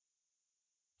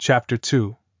Chapter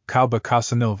 2, Cowboy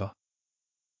Casanova.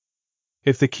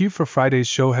 If the queue for Friday's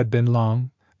show had been long,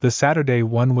 the Saturday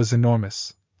one was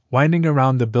enormous, winding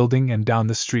around the building and down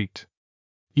the street.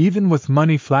 Even with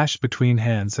money flashed between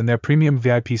hands and their premium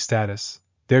VIP status,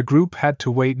 their group had to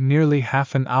wait nearly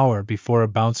half an hour before a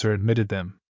bouncer admitted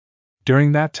them.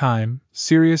 During that time,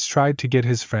 Sirius tried to get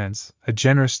his friends, a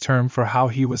generous term for how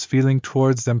he was feeling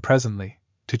towards them presently,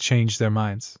 to change their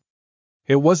minds.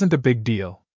 It wasn't a big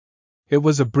deal. It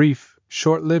was a brief,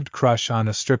 short-lived crush on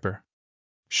a stripper.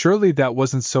 Surely that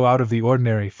wasn't so out of the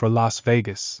ordinary for Las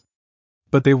Vegas.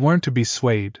 But they weren't to be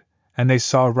swayed, and they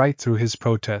saw right through his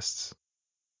protests.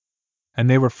 And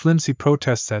they were flimsy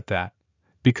protests at that,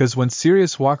 because when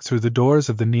Sirius walked through the doors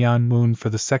of the Neon Moon for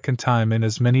the second time in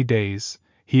as many days,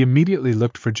 he immediately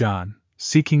looked for John,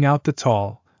 seeking out the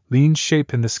tall, lean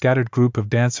shape in the scattered group of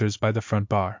dancers by the front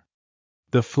bar.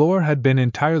 The floor had been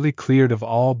entirely cleared of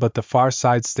all but the far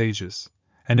side stages,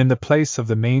 and in the place of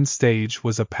the main stage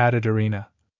was a padded arena.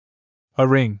 A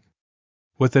ring,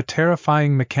 with a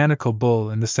terrifying mechanical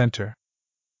bull in the center.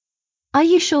 Are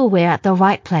you sure we're at the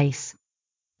right place?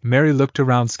 Mary looked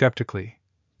around skeptically,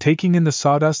 taking in the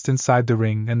sawdust inside the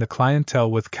ring and the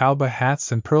clientele with cowboy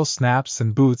hats and pearl snaps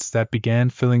and boots that began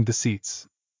filling the seats.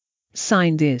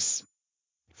 Sign this.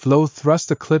 Flo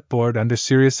thrust a clipboard under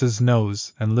Sirius's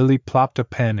nose and Lily plopped a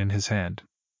pen in his hand.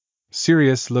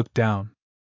 Sirius looked down.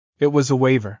 It was a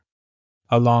waiver.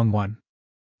 A long one.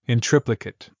 In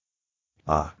triplicate.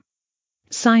 Ah.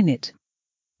 Sign it.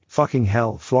 Fucking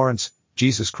hell, Florence,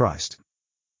 Jesus Christ.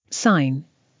 Sign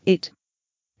it.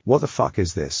 What the fuck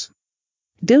is this?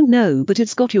 Don't know, but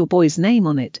it's got your boy's name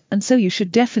on it, and so you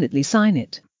should definitely sign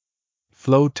it.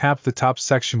 Flo tapped the top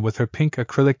section with her pink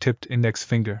acrylic-tipped index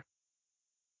finger.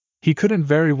 He couldn't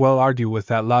very well argue with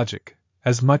that logic,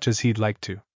 as much as he'd like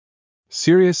to.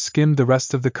 Sirius skimmed the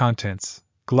rest of the contents,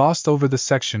 glossed over the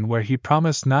section where he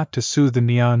promised not to sue the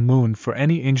Neon Moon for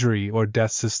any injury or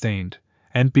death sustained,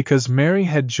 and because Mary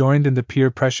had joined in the peer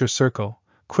pressure circle,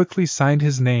 quickly signed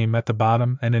his name at the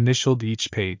bottom and initialed each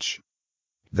page.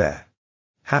 There.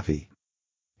 Happy.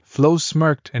 Flo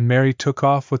smirked and Mary took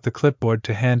off with the clipboard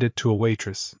to hand it to a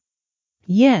waitress.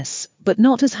 Yes, but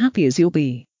not as happy as you'll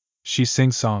be, she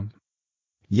sing-songed.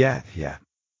 Yeah.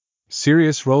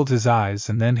 Sirius rolled his eyes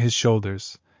and then his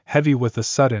shoulders, heavy with a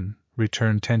sudden,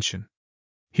 returned tension.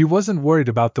 He wasn't worried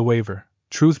about the waiver.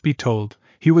 Truth be told,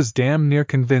 he was damn near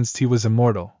convinced he was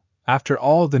immortal, after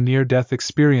all the near-death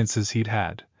experiences he'd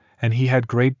had, and he had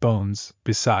great bones,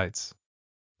 besides.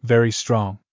 Very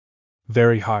strong.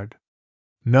 Very hard.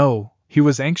 No, he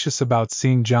was anxious about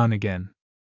seeing John again.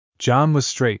 John was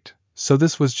straight, so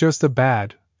this was just a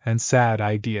bad and sad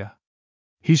idea.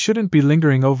 He shouldn't be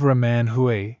lingering over a man who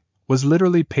A. was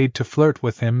literally paid to flirt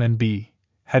with him and B.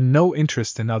 had no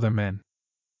interest in other men.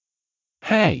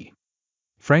 Hey!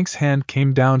 Frank's hand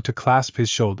came down to clasp his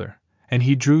shoulder, and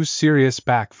he drew Sirius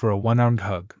back for a one-armed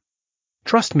hug.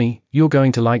 Trust me, you're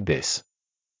going to like this.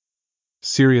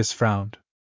 Sirius frowned.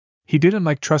 He didn't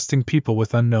like trusting people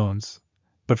with unknowns,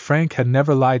 but Frank had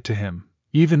never lied to him,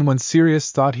 even when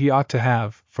Sirius thought he ought to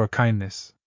have, for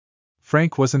kindness.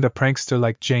 Frank wasn't a prankster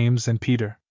like James and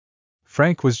Peter.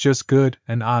 Frank was just good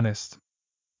and honest.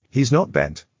 He's not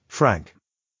bent, Frank.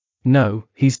 No,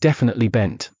 he's definitely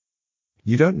bent.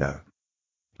 You don't know.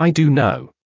 I do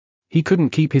know. He couldn't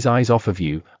keep his eyes off of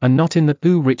you, and not in the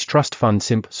rich trust fund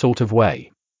simp sort of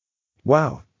way.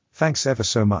 Wow, thanks ever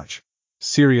so much.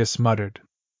 Sirius muttered.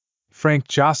 Frank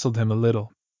jostled him a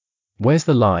little. Where's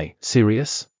the lie,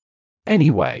 Sirius?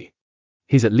 Anyway.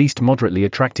 He's at least moderately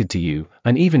attracted to you,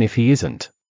 and even if he isn't.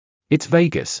 It's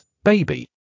Vegas, baby.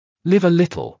 Live a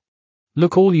little.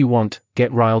 Look all you want,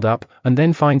 get riled up, and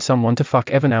then find someone to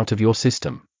fuck Evan out of your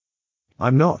system.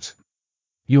 I'm not.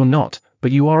 You're not,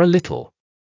 but you are a little.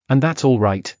 And that's all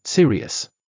right, Sirius.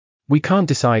 We can't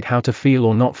decide how to feel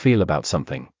or not feel about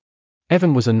something.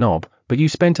 Evan was a knob, but you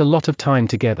spent a lot of time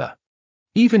together.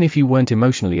 Even if you weren't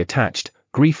emotionally attached,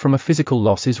 grief from a physical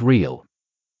loss is real.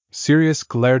 Sirius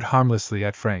glared harmlessly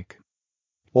at Frank.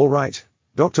 All right,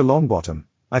 Dr. Longbottom,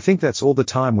 I think that's all the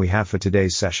time we have for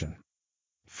today's session.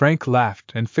 Frank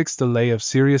laughed and fixed a lay of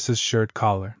Sirius's shirt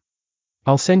collar.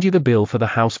 I'll send you the bill for the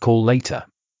house call later.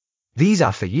 These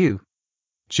are for you.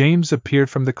 James appeared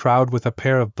from the crowd with a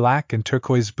pair of black and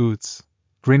turquoise boots,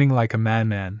 grinning like a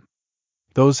madman.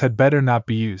 Those had better not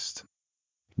be used.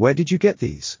 Where did you get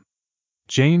these?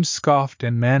 James scoffed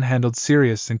and manhandled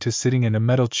Sirius into sitting in a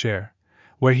metal chair,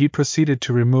 where he proceeded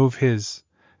to remove his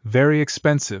very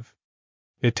expensive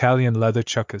Italian leather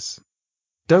chuckas.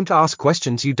 Don't ask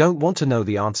questions you don't want to know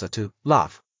the answer to,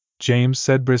 love, James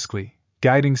said briskly,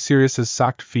 guiding Sirius's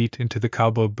socked feet into the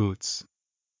cowboy boots.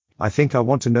 I think I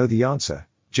want to know the answer,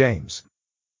 James.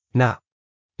 Nah.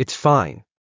 It's fine.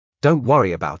 Don't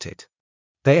worry about it.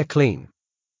 They are clean.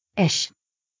 Ish.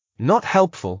 Not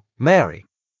helpful, Mary.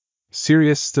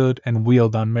 Sirius stood and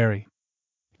wheeled on Mary.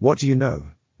 What do you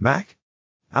know, Mac?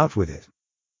 Out with it.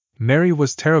 Mary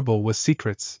was terrible with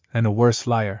secrets, and a worse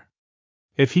liar.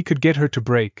 If he could get her to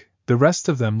break, the rest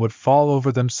of them would fall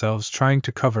over themselves trying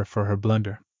to cover for her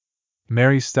blunder.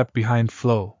 Mary stepped behind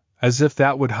Flo, as if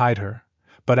that would hide her,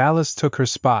 but Alice took her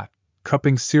spot,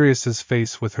 cupping Sirius's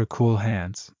face with her cool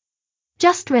hands.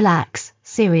 Just relax,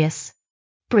 Sirius.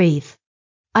 Breathe.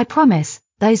 I promise,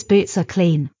 those boots are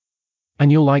clean.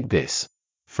 And you'll like this.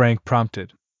 Frank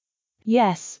prompted.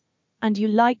 Yes. And you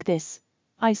like this.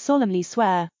 I solemnly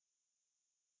swear.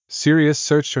 Sirius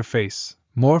searched her face,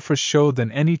 more for show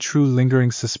than any true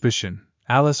lingering suspicion.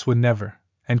 Alice would never,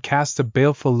 and cast a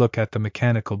baleful look at the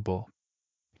mechanical bull.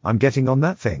 I'm getting on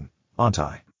that thing, aren't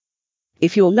I?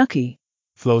 If you're lucky.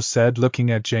 Flo said,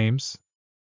 looking at James.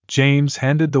 James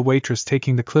handed the waitress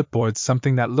taking the clipboard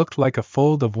something that looked like a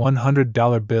fold of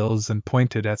 $100 bills and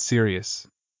pointed at Sirius.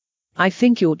 I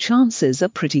think your chances are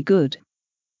pretty good.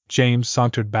 James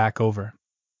sauntered back over.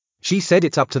 She said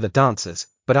it's up to the dancers,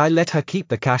 but I let her keep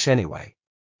the cash anyway.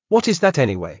 What is that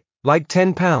anyway? Like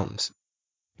 £10?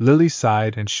 Lily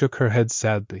sighed and shook her head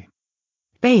sadly.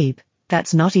 Babe,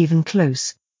 that's not even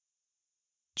close.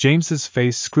 James's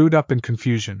face screwed up in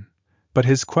confusion, but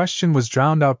his question was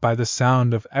drowned out by the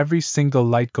sound of every single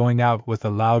light going out with a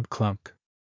loud clunk.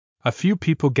 A few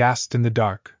people gasped in the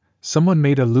dark. Someone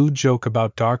made a lewd joke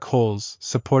about dark holes,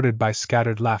 supported by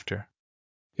scattered laughter.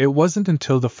 It wasn't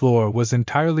until the floor was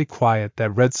entirely quiet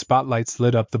that red spotlights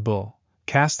lit up the bull,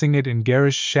 casting it in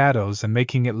garish shadows and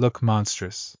making it look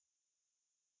monstrous.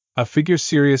 A figure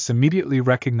Sirius immediately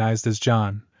recognized as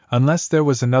John, unless there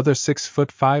was another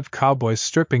 6'5" cowboy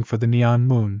stripping for the neon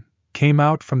moon, came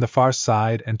out from the far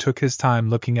side and took his time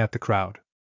looking at the crowd.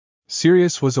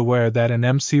 Sirius was aware that an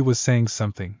MC was saying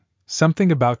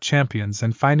something about champions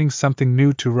and finding something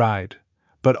new to ride,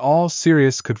 but all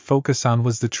Sirius could focus on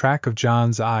was the track of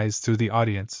John's eyes through the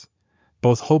audience,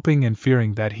 both hoping and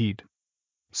fearing that he'd.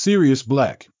 Sirius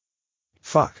Black.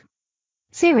 Fuck.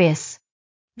 Sirius.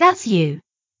 That's you.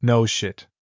 No shit.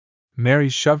 Mary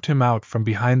shoved him out from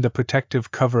behind the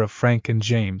protective cover of Frank and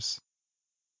James.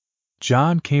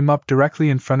 John came up directly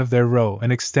in front of their row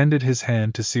and extended his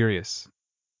hand to Sirius.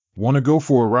 Wanna go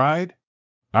for a ride?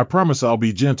 I promise I'll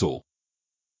be gentle.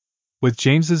 With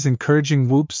James's encouraging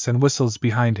whoops and whistles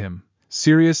behind him,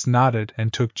 Sirius nodded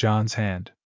and took John's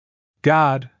hand.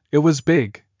 God, it was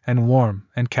big, and warm,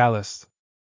 and calloused.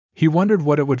 He wondered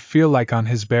what it would feel like on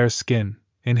his bare skin,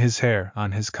 in his hair,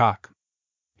 on his cock.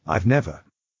 I've never.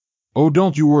 Oh,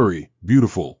 don't you worry,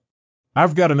 beautiful.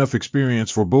 I've got enough experience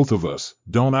for both of us,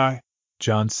 don't I?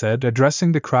 John said,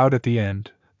 addressing the crowd at the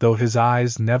end, though his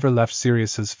eyes never left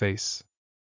Sirius's face.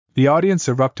 The audience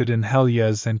erupted in hell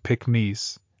yes and pick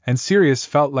me's, and Sirius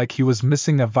felt like he was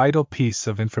missing a vital piece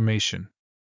of information.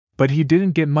 But he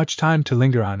didn't get much time to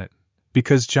linger on it,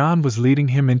 because John was leading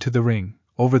him into the ring,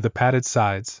 over the padded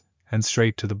sides, and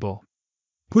straight to the bull.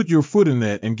 Put your foot in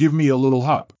that and give me a little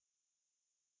hop.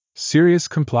 Sirius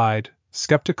complied,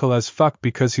 skeptical as fuck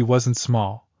because he wasn't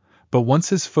small, but once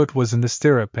his foot was in the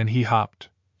stirrup and he hopped,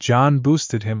 John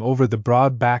boosted him over the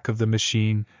broad back of the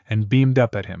machine and beamed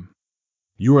up at him.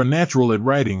 You're a natural at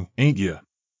riding, ain't ya?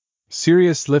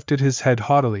 Sirius lifted his head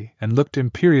haughtily and looked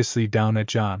imperiously down at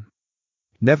John.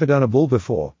 Never done a bull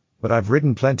before, but I've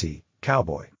ridden plenty,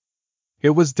 cowboy. It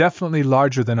was definitely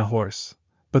larger than a horse,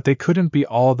 but they couldn't be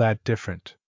all that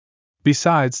different.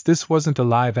 Besides, this wasn't a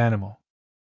live animal.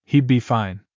 He'd be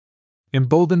fine.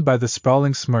 Emboldened by the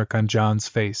sprawling smirk on John's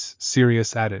face,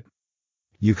 Sirius added,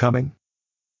 You coming?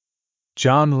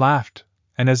 John laughed,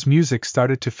 and as music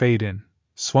started to fade in,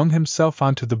 swung himself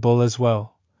onto the bull as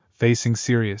well, facing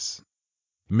Sirius.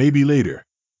 Maybe later,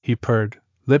 he purred,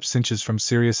 lips inches from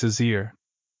Sirius's ear.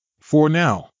 For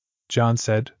now, John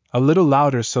said, a little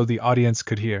louder so the audience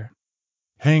could hear.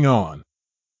 Hang on.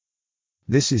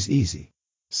 This is easy.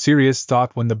 Sirius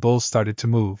thought when the bull started to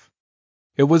move.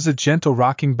 It was a gentle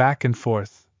rocking back and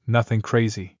forth, nothing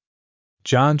crazy.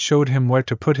 John showed him where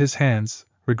to put his hands,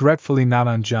 regretfully not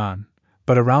on John,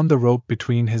 but around the rope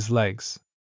between his legs.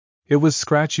 It was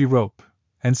scratchy rope,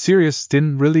 and Sirius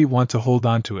didn't really want to hold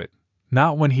on to it,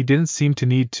 not when he didn't seem to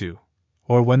need to,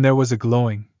 or when there was a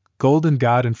glowing, golden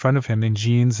god in front of him in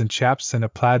jeans and chaps and a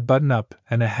plaid button-up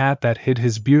and a hat that hid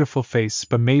his beautiful face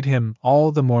but made him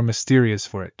all the more mysterious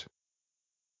for it.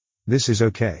 This is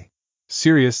okay.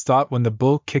 Sirius thought when the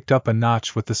bull kicked up a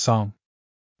notch with the song.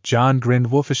 John grinned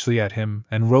wolfishly at him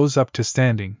and rose up to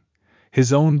standing,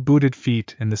 his own booted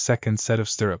feet in the second set of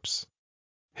stirrups.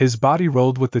 His body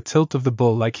rolled with the tilt of the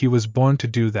bull like he was born to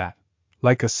do that,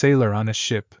 like a sailor on a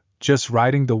ship, just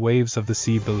riding the waves of the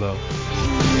sea below.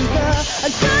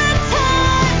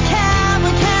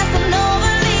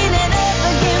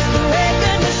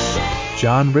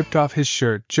 John ripped off his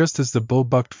shirt just as the bull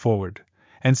bucked forward,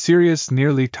 and Sirius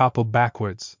nearly toppled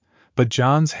backwards, but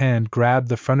John's hand grabbed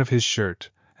the front of his shirt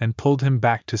and pulled him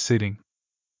back to sitting.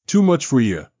 Too much for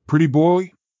you, pretty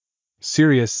boy?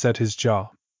 Sirius set his jaw.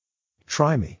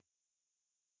 Try me.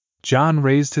 John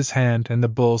raised his hand and the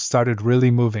bull started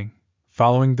really moving,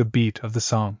 following the beat of the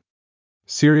song.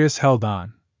 Sirius held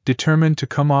on, determined to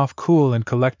come off cool and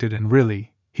collected, and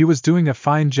really, he was doing a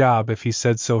fine job if he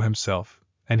said so himself,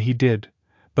 and he did.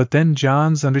 But then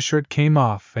John's undershirt came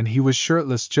off and he was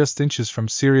shirtless just inches from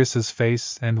Sirius's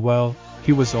face, and well,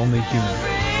 he was only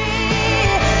human.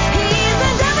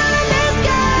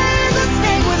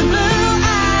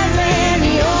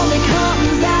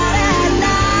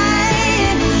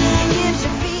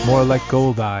 More like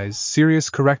gold eyes, Sirius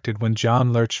corrected when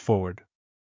John lurched forward.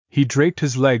 He draped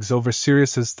his legs over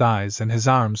Sirius's thighs and his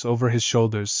arms over his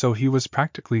shoulders, so he was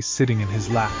practically sitting in his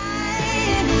lap.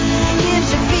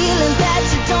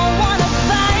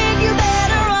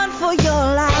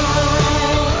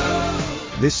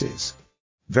 This is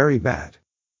very bad.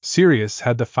 Sirius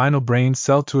had the final brain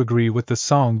cell to agree with the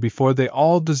song before they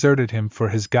all deserted him for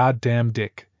his goddamn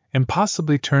dick,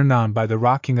 impossibly turned on by the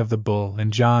rocking of the bull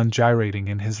and John gyrating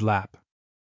in his lap.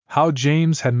 How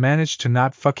James had managed to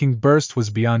not fucking burst was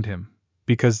beyond him,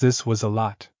 because this was a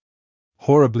lot.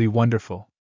 Horribly wonderful.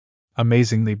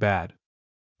 Amazingly bad.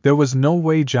 There was no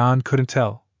way John couldn't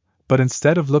tell, but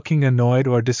instead of looking annoyed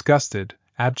or disgusted,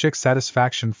 abject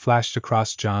satisfaction flashed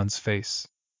across John's face.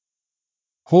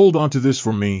 Hold on to this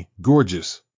for me,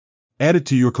 gorgeous. Add it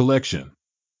to your collection.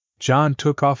 John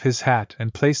took off his hat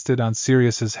and placed it on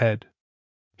Sirius's head.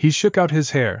 He shook out his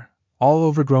hair, all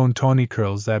overgrown tawny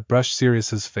curls that brushed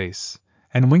Sirius's face,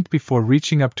 and winked before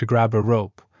reaching up to grab a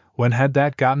rope. When had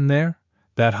that gotten there?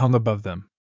 That hung above them.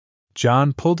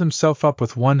 John pulled himself up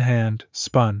with one hand,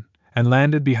 spun, and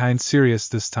landed behind Sirius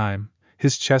this time,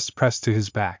 his chest pressed to his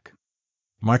back.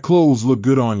 My clothes look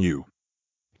good on you.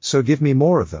 So give me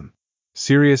more of them.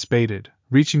 Sirius baited,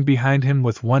 reaching behind him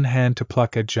with one hand to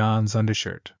pluck at John's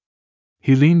undershirt.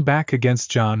 He leaned back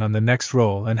against John on the next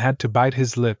roll and had to bite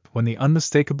his lip when the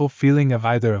unmistakable feeling of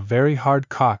either a very hard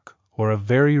cock or a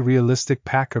very realistic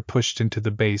packer pushed into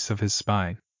the base of his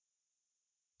spine.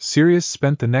 Sirius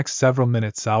spent the next several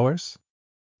minutes, hours?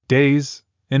 Days,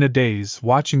 in a daze,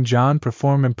 watching John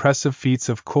perform impressive feats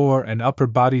of core and upper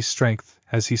body strength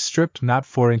as he stripped not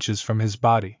 4 inches from his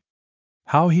body.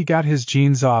 How he got his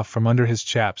jeans off from under his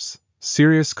chaps,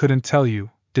 Sirius couldn't tell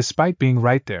you, despite being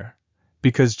right there,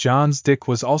 because John's dick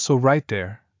was also right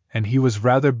there, and he was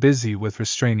rather busy with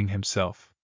restraining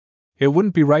himself. It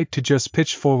wouldn't be right to just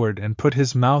pitch forward and put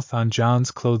his mouth on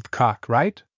John's clothed cock,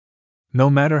 right? No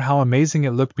matter how amazing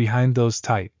it looked behind those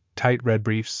tight red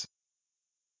briefs.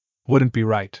 Wouldn't be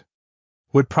right.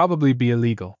 Would probably be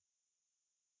illegal.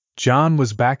 John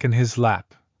was back in his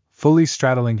lap, fully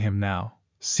straddling him now,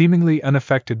 seemingly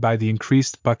unaffected by the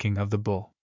increased bucking of the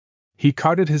bull. He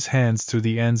carted his hands through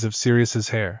the ends of Sirius's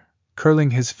hair,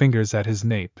 curling his fingers at his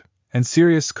nape, and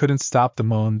Sirius couldn't stop the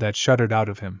moan that shuddered out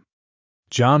of him.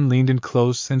 John leaned in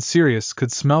close and Sirius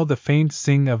could smell the faint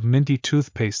zing of minty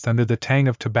toothpaste under the tang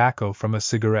of tobacco from a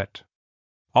cigarette.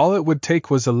 All it would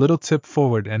take was a little tip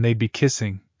forward and they'd be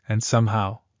kissing, and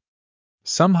somehow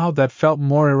that felt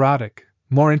more erotic,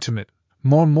 more intimate,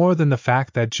 more than the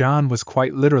fact that John was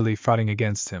quite literally fighting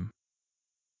against him.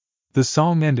 The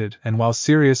song ended, and while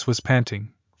Sirius was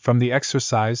panting, from the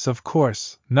exercise, of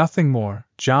course, nothing more,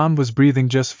 John was breathing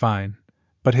just fine,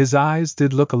 but his eyes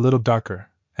did look a little darker,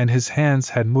 and his hands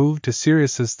had moved to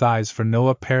Sirius's thighs for no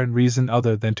apparent reason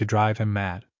other than to drive him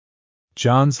mad.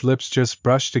 John's lips just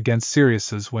brushed against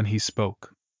Sirius's when he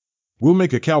spoke. We'll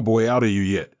make a cowboy out of you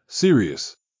yet,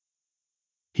 Sirius.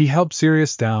 He helped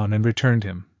Sirius down and returned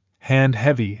him, hand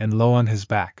heavy and low on his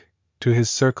back, to his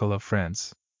circle of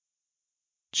friends.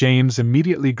 James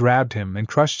immediately grabbed him and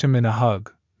crushed him in a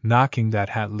hug, knocking that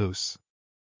hat loose.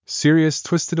 Sirius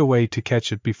twisted away to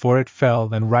catch it before it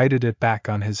fell and righted it back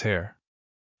on his hair.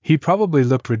 He probably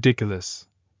looked ridiculous,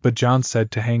 but John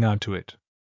said to hang on to it.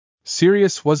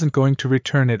 Sirius wasn't going to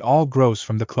return it all gross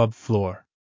from the club floor.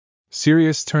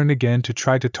 Sirius turned again to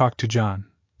try to talk to John,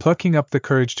 plucking up the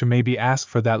courage to maybe ask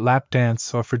for that lap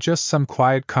dance or for just some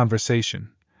quiet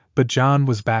conversation, but John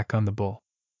was back on the bull.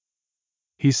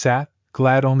 He sat,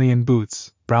 clad only in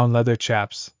boots, brown leather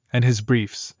chaps, and his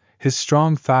briefs, his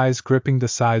strong thighs gripping the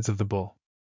sides of the bull.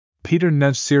 Peter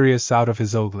nudged Sirius out of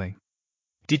his ogling.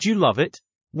 Did you love it?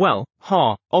 Well,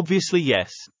 obviously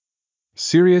yes.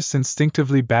 Sirius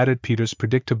instinctively batted Peter's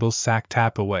predictable sack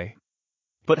tap away.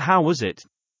 But how was it?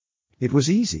 It was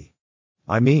easy.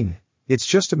 I mean, it's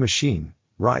just a machine,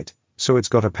 right? So it's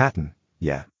got a pattern,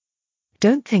 yeah.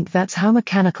 Don't think that's how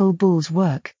mechanical bulls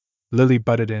work. Lily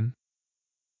butted in.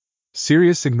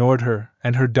 Sirius ignored her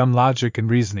and her dumb logic and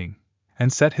reasoning,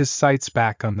 and set his sights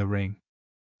back on the ring.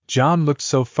 John looked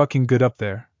so fucking good up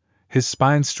there, his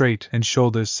spine straight and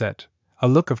shoulders set, a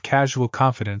look of casual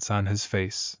confidence on his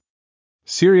face.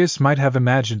 Sirius might have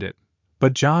imagined it,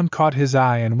 but John caught his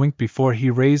eye and winked before he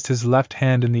raised his left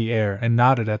hand in the air and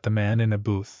nodded at the man in a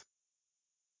booth.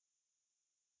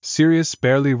 Sirius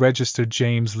barely registered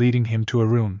James leading him to a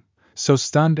room, so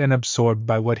stunned and absorbed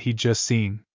by what he'd just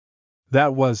seen.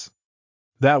 That was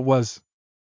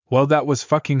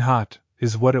fucking hot,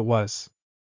 is what it was.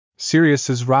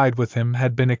 Sirius's ride with him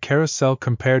had been a carousel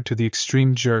compared to the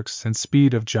extreme jerks and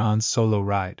speed of John's solo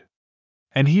ride.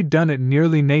 And he'd done it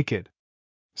nearly naked.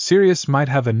 Sirius might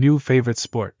have a new favorite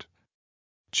sport.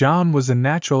 John was a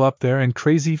natural up there, and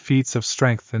crazy feats of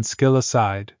strength and skill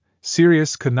aside,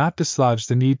 Sirius could not dislodge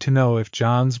the need to know if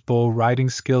John's bull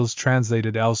riding skills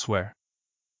translated elsewhere.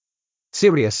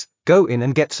 Sirius, go in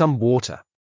and get some water.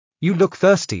 You look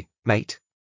thirsty, mate.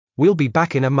 We'll be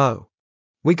back in a mo.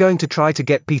 We're going to try to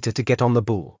get Peter to get on the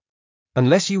bull.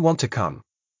 Unless you want to come.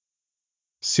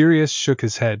 Sirius shook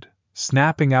his head,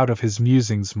 snapping out of his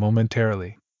musings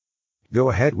momentarily. Go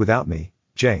ahead without me,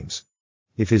 James.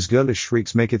 If his girlish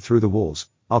shrieks make it through the walls,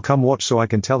 I'll come watch so I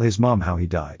can tell his mom how he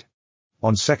died.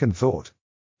 On second thought,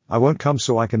 I won't come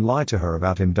so I can lie to her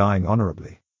about him dying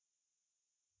honorably.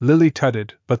 Lily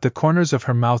tutted, but the corners of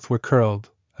her mouth were curled,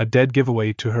 a dead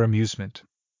giveaway to her amusement.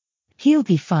 He'll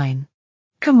be fine.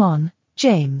 Come on,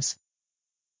 James.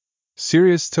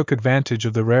 Sirius took advantage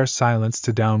of the rare silence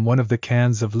to down one of the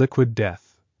cans of liquid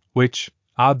death, which,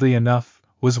 oddly enough,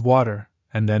 was water,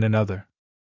 and then another.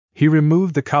 He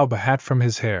removed the cowboy hat from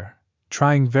his hair,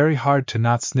 trying very hard to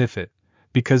not sniff it,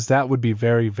 because that would be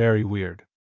very, very weird.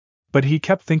 But he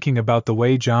kept thinking about the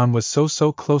way John was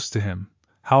so close to him,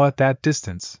 how at that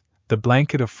distance, the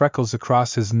blanket of freckles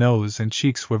across his nose and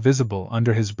cheeks were visible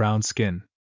under his brown skin.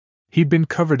 He'd been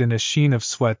covered in a sheen of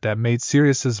sweat that made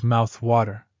Sirius's mouth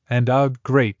water, and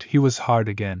great, he was hard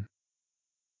again.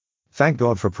 Thank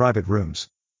God for private rooms,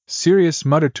 Sirius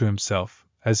muttered to himself,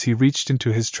 as he reached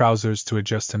into his trousers to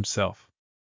adjust himself.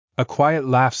 A quiet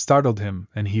laugh startled him,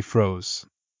 and he froze.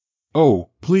 Oh,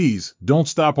 please, don't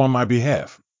stop on my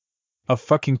behalf. Of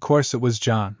fucking course it was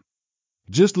John.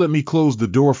 Just let me close the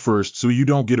door first so you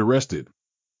don't get arrested.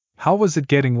 How was it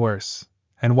getting worse,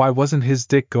 and why wasn't his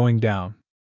dick going down?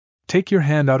 Take your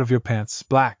hand out of your pants,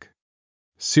 Black.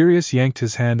 Sirius yanked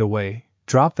his hand away,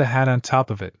 dropped the hat on top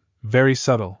of it, very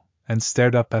subtle, and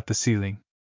stared up at the ceiling.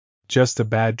 Just a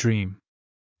bad dream.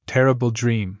 Terrible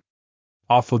dream.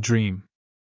 Awful dream.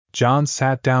 John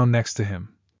sat down next to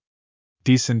him.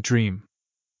 Decent dream.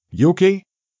 You okay?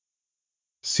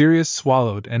 Sirius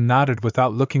swallowed and nodded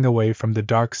without looking away from the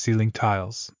dark ceiling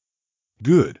tiles.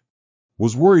 Good.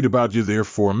 Was worried about you there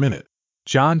for a minute.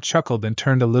 John chuckled and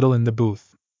turned a little in the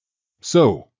booth.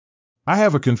 So, I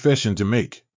have a confession to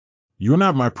make. You're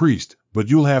not my priest, but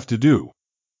you'll have to do.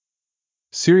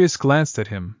 Sirius glanced at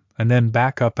him, and then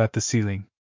back up at the ceiling.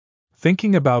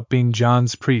 Thinking about being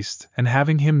John's priest and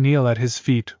having him kneel at his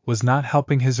feet was not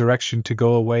helping his erection to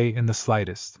go away in the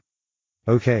slightest.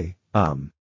 Okay,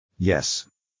 yes.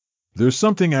 There's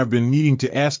something I've been needing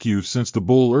to ask you since the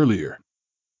bull earlier.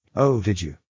 Oh, did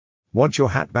you? Want your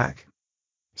hat back?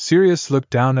 Sirius looked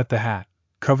down at the hat,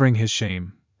 covering his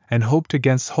shame, and hoped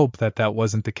against hope that that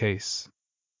wasn't the case.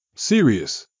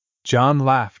 Serious? John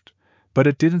laughed, but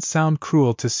it didn't sound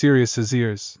cruel to Sirius's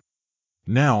ears.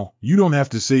 Now, you don't have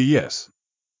to say yes.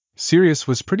 Sirius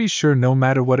was pretty sure no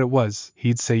matter what it was,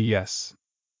 he'd say yes.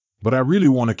 But I really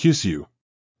want to kiss you.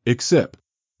 Except.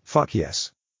 Fuck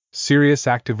yes. Sirius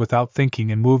acted without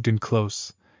thinking and moved in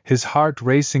close, his heart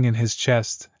racing in his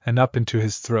chest and up into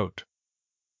his throat.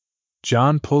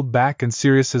 John pulled back and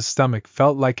Sirius's stomach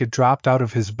felt like it dropped out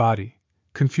of his body,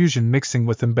 confusion mixing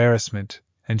with embarrassment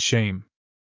and shame.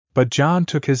 But John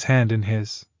took his hand in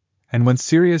his, and when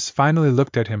Sirius finally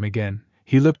looked at him again,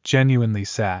 he looked genuinely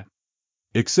sad.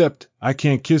 Except, I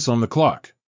can't kiss on the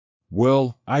clock.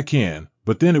 Well, I can,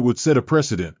 but then it would set a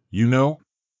precedent, you know?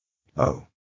 Oh.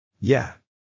 Yeah.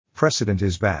 Precedent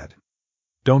is bad.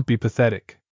 Don't be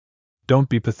pathetic. Don't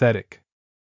be pathetic.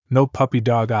 No puppy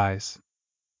dog eyes.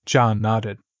 John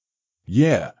nodded.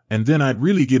 Yeah, and then I'd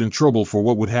really get in trouble for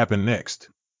what would happen next.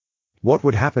 What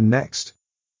would happen next?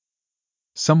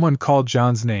 Someone called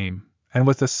John's name, and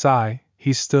with a sigh,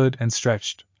 he stood and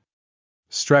stretched.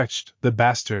 Stretched, the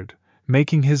bastard,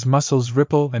 making his muscles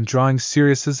ripple and drawing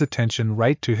Sirius's attention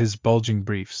right to his bulging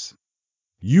briefs.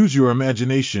 Use your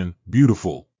imagination,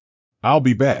 beautiful. I'll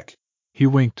be back. He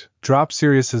winked, dropped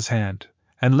Sirius's hand,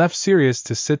 and left Sirius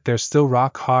to sit there still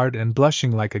rock hard and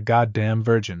blushing like a goddamn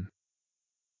virgin.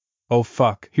 Oh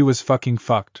fuck, he was fucking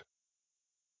fucked.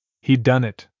 He'd done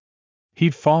it.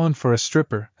 He'd fallen for a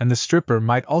stripper, and the stripper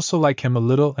might also like him a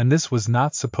little, and this was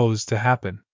not supposed to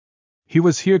happen. He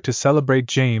was here to celebrate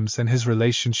James and his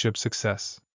relationship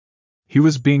success. He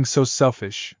was being so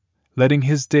selfish, letting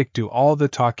his dick do all the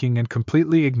talking and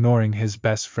completely ignoring his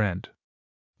best friend.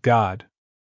 God.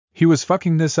 He was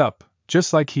fucking this up,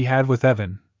 just like he had with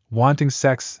Evan, wanting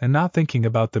sex and not thinking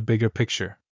about the bigger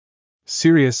picture.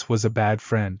 Sirius was a bad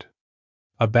friend.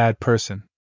 A bad person.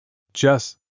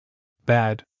 Just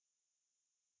bad.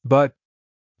 But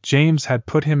James had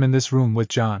put him in this room with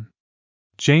John.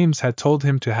 James had told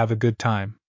him to have a good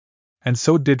time. And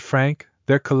so did Frank,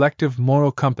 their collective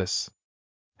moral compass.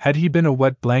 Had he been a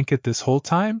wet blanket this whole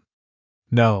time?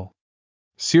 No.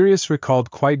 Sirius recalled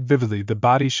quite vividly the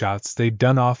body shots they'd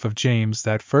done off of James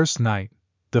that first night,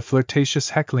 the flirtatious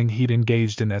heckling he'd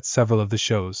engaged in at several of the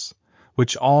shows,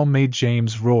 which all made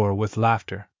James roar with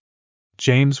laughter.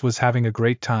 James was having a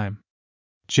great time.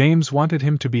 James wanted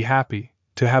him to be happy,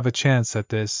 to have a chance at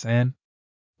this, and,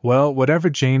 well, whatever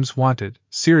James wanted,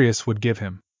 Sirius would give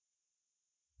him.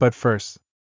 But first,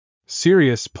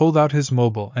 Sirius pulled out his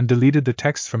mobile and deleted the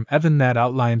text from Evan that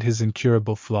outlined his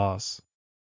incurable flaws.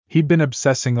 He'd been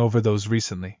obsessing over those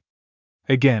recently.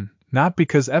 Again, not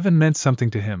because Evan meant something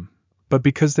to him, but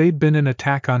because they'd been an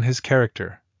attack on his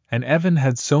character, and Evan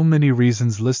had so many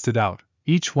reasons listed out,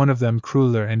 each one of them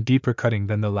crueler and deeper cutting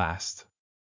than the last.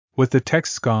 With the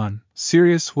texts gone,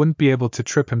 Sirius wouldn't be able to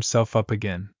trip himself up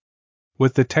again.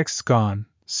 With the texts gone,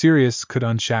 Sirius could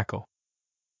unshackle.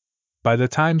 By the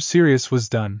time Sirius was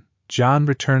done, John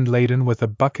returned laden with a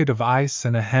bucket of ice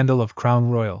and a handle of Crown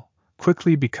Royal,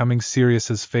 quickly becoming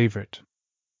Sirius's favorite.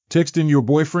 Texting your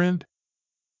boyfriend?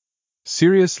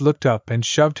 Sirius looked up and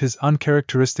shoved his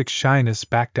uncharacteristic shyness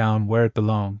back down where it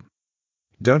belonged.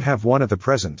 Don't have one at the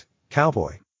present,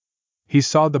 Cowboy. He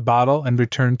saw the bottle and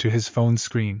returned to his phone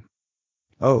screen.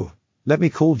 Oh, let me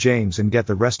call James and get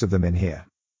the rest of them in here.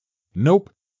 Nope,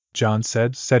 John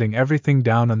said, setting everything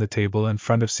down on the table in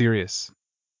front of Sirius.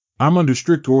 I'm under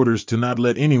strict orders to not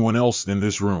let anyone else in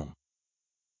this room.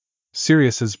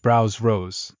 Sirius's brows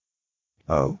rose.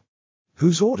 Oh?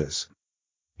 Whose orders?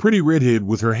 Pretty redhead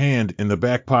with her hand in the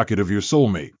back pocket of your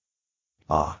soulmate.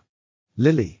 Ah.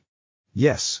 Lily.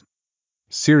 Yes.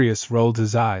 Sirius rolled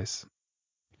his eyes.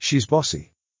 She's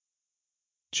bossy.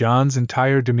 John's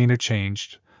entire demeanor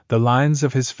changed, the lines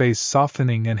of his face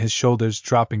softening and his shoulders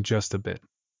dropping just a bit.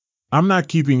 I'm not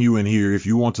keeping you in here if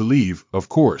you want to leave, of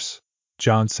course,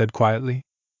 John said quietly.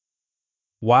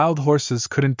 Wild horses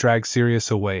couldn't drag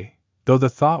Sirius away, though the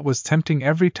thought was tempting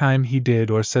every time he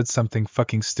did or said something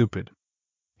fucking stupid.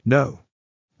 No.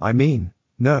 I mean,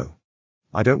 no.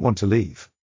 I don't want to leave.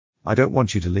 I don't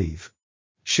want you to leave.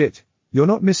 Shit, you're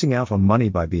not missing out on money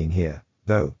by being here,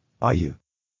 though, are you?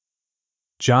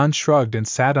 John shrugged and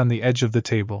sat on the edge of the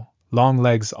table, long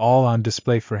legs all on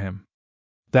display for him.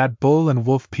 That bull and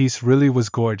wolf piece really was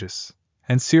gorgeous,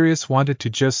 and Sirius wanted to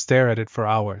just stare at it for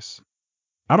hours.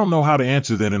 I don't know how to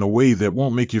answer that in a way that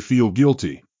won't make you feel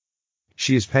guilty.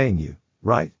 She is paying you,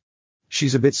 right?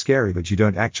 She's a bit scary, but you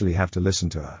don't actually have to listen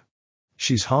to her.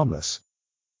 She's harmless.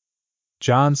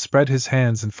 John spread his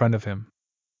hands in front of him.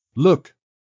 Look,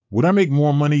 would I make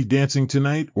more money dancing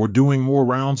tonight or doing more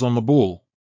rounds on the bull?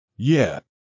 Yeah.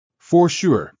 For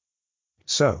sure.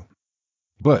 So.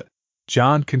 But,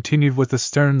 John continued with a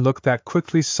stern look that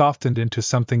quickly softened into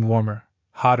something warmer,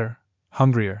 hotter,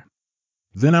 hungrier.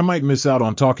 Then I might miss out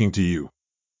on talking to you.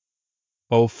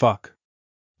 Oh fuck.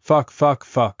 Fuck fuck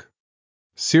fuck.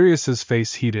 Sirius's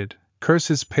face heated, curse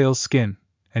his pale skin,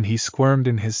 and he squirmed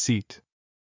in his seat.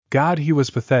 God, he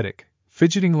was pathetic,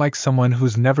 fidgeting like someone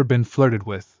who's never been flirted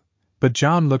with, but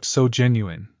John looked so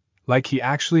genuine, like he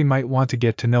actually might want to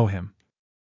get to know him.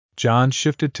 John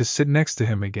shifted to sit next to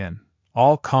him again,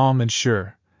 all calm and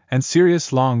sure, and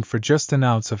Sirius longed for just an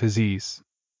ounce of his ease.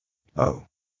 Oh.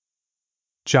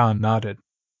 John nodded.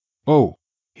 Oh,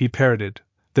 he parroted,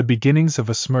 the beginnings of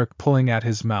a smirk pulling at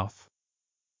his mouth.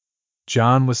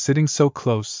 John was sitting so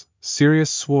close,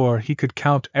 Sirius swore he could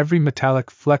count every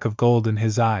metallic fleck of gold in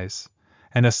his eyes,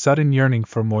 and a sudden yearning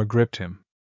for more gripped him.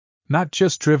 Not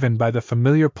just driven by the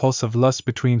familiar pulse of lust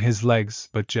between his legs,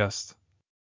 but just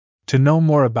to know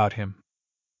more about him.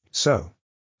 So,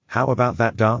 how about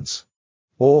that dance?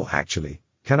 Or, actually,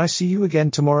 can I see you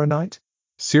again tomorrow night?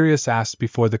 Sirius asked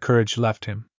before the courage left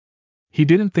him. He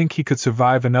didn't think he could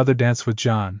survive another dance with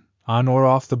John, on or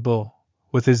off the bull,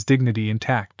 with his dignity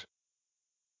intact.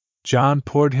 John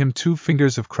poured him 2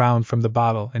 fingers of crown from the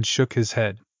bottle and shook his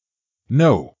head.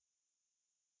 No.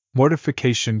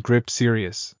 Mortification gripped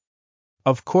Sirius.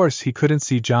 Of course he couldn't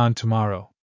see John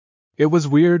tomorrow. It was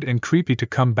weird and creepy to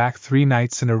come back 3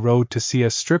 nights in a row to see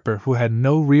a stripper who had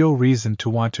no real reason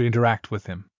to want to interact with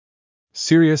him.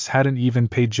 Sirius hadn't even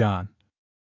paid John.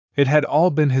 It had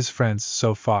all been his friends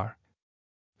so far.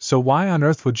 So why on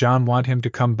earth would John want him to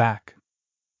come back?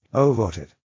 Oh, got it.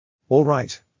 All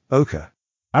right, okay.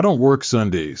 I don't work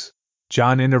Sundays.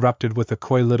 John interrupted with a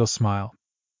coy little smile.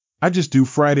 I just do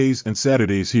Fridays and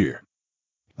Saturdays here.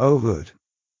 Oh, good.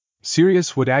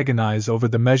 Sirius would agonize over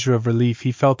the measure of relief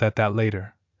he felt at that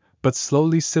later, but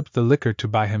slowly sipped the liquor to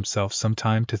buy himself some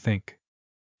time to think.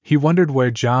 He wondered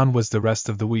where John was the rest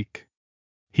of the week.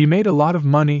 He made a lot of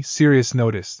money, Sirius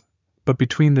noticed, but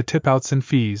between the tip-outs and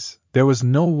fees, there was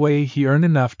no way he earned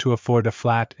enough to afford a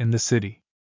flat in the city.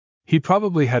 He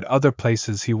probably had other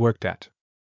places he worked at.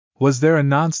 Was there a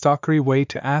non-stalkery way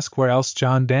to ask where else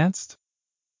John danced?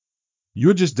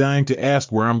 You're just dying to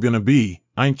ask where I'm gonna be,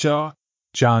 ain't ya?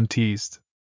 John teased.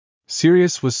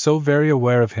 Sirius was so very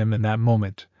aware of him in that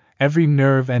moment, every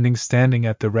nerve ending standing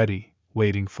at the ready,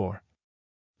 waiting for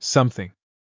something.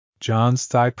 John's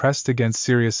thigh pressed against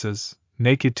Sirius's,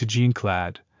 naked to jean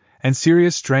clad, and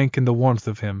Sirius drank in the warmth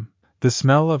of him, the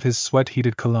smell of his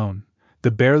sweat-heated cologne, the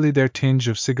barely there tinge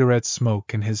of cigarette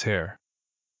smoke in his hair.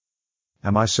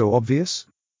 Am I so obvious?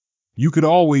 You could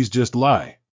always just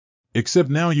lie. Except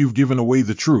now you've given away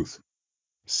the truth.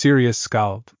 Sirius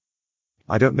scowled.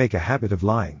 I don't make a habit of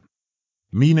lying.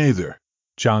 Me neither,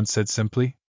 John said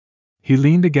simply. He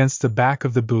leaned against the back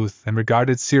of the booth and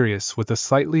regarded Sirius with a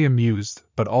slightly amused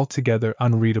but altogether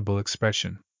unreadable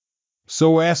expression.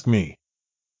 So ask me.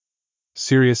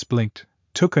 Sirius blinked,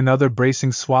 took another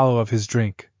bracing swallow of his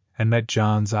drink, and met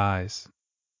John's eyes.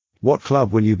 What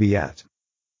club will you be at?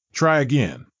 Try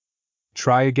again.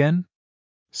 Try again?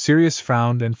 Sirius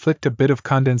frowned and flicked a bit of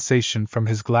condensation from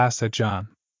his glass at John.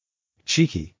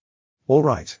 Cheeky. All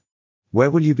right.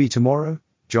 Where will you be tomorrow,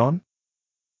 John?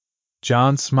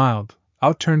 John smiled,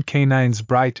 outturned canines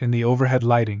bright in the overhead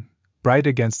lighting, bright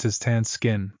against his tan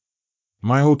skin.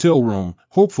 My hotel room,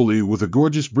 hopefully with a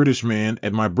gorgeous British man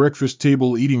at my breakfast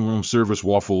table eating room service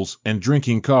waffles and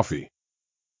drinking coffee.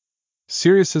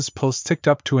 Sirius's pulse ticked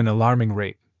up to an alarming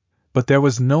rate, but there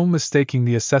was no mistaking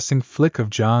the assessing flick of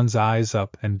John's eyes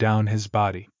up and down his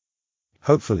body.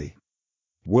 Hopefully.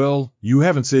 Well, you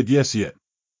haven't said yes yet.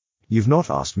 You've not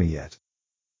asked me yet.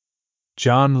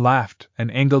 John laughed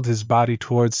and angled his body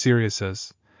towards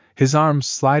Sirius's, his arms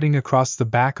sliding across the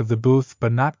back of the booth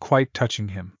but not quite touching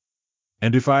him.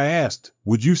 And if I asked,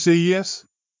 would you say yes?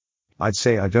 I'd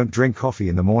say I don't drink coffee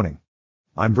in the morning.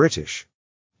 I'm British.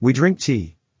 We drink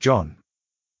tea, John.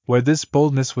 Where this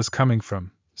boldness was coming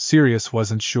from, Sirius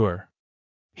wasn't sure.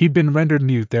 He'd been rendered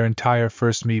mute their entire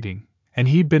first meeting, and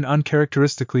he'd been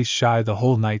uncharacteristically shy the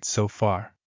whole night so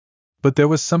far. But there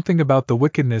was something about the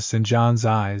wickedness in John's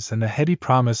eyes and the heady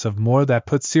promise of more that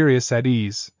put Sirius at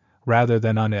ease, rather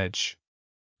than on edge.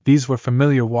 These were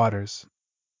familiar waters.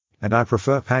 And I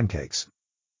prefer pancakes.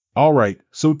 All right,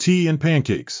 so tea and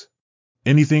pancakes.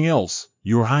 Anything else,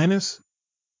 Your Highness?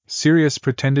 Sirius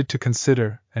pretended to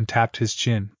consider and tapped his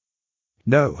chin.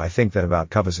 No, I think that about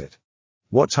covers it.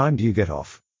 What time do you get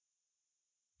off?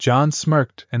 John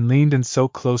smirked and leaned in so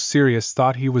close Sirius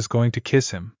thought he was going to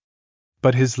kiss him.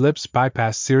 But his lips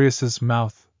bypassed Sirius's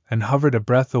mouth and hovered a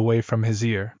breath away from his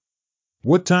ear.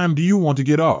 What time do you want to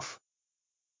get off?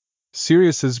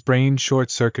 Sirius's brain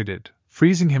short-circuited,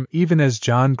 freezing him even as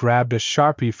John grabbed a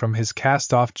Sharpie from his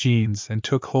cast-off jeans and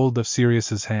took hold of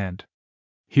Sirius's hand.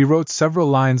 He wrote several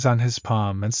lines on his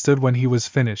palm and stood when he was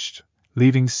finished,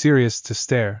 leaving Sirius to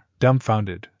stare,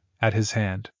 dumbfounded, at his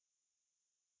hand.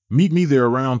 Meet me there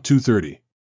around 2:30.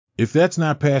 If that's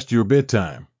not past your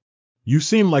bedtime. You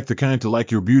seem like the kind to like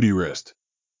your beauty rest.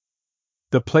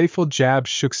 The playful jab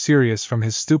shook Sirius from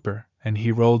his stupor, and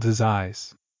he rolled his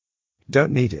eyes.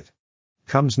 Don't need it.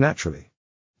 Comes naturally.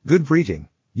 Good breeding,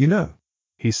 you know,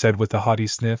 he said with a haughty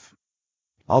sniff.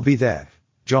 I'll be there,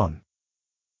 John.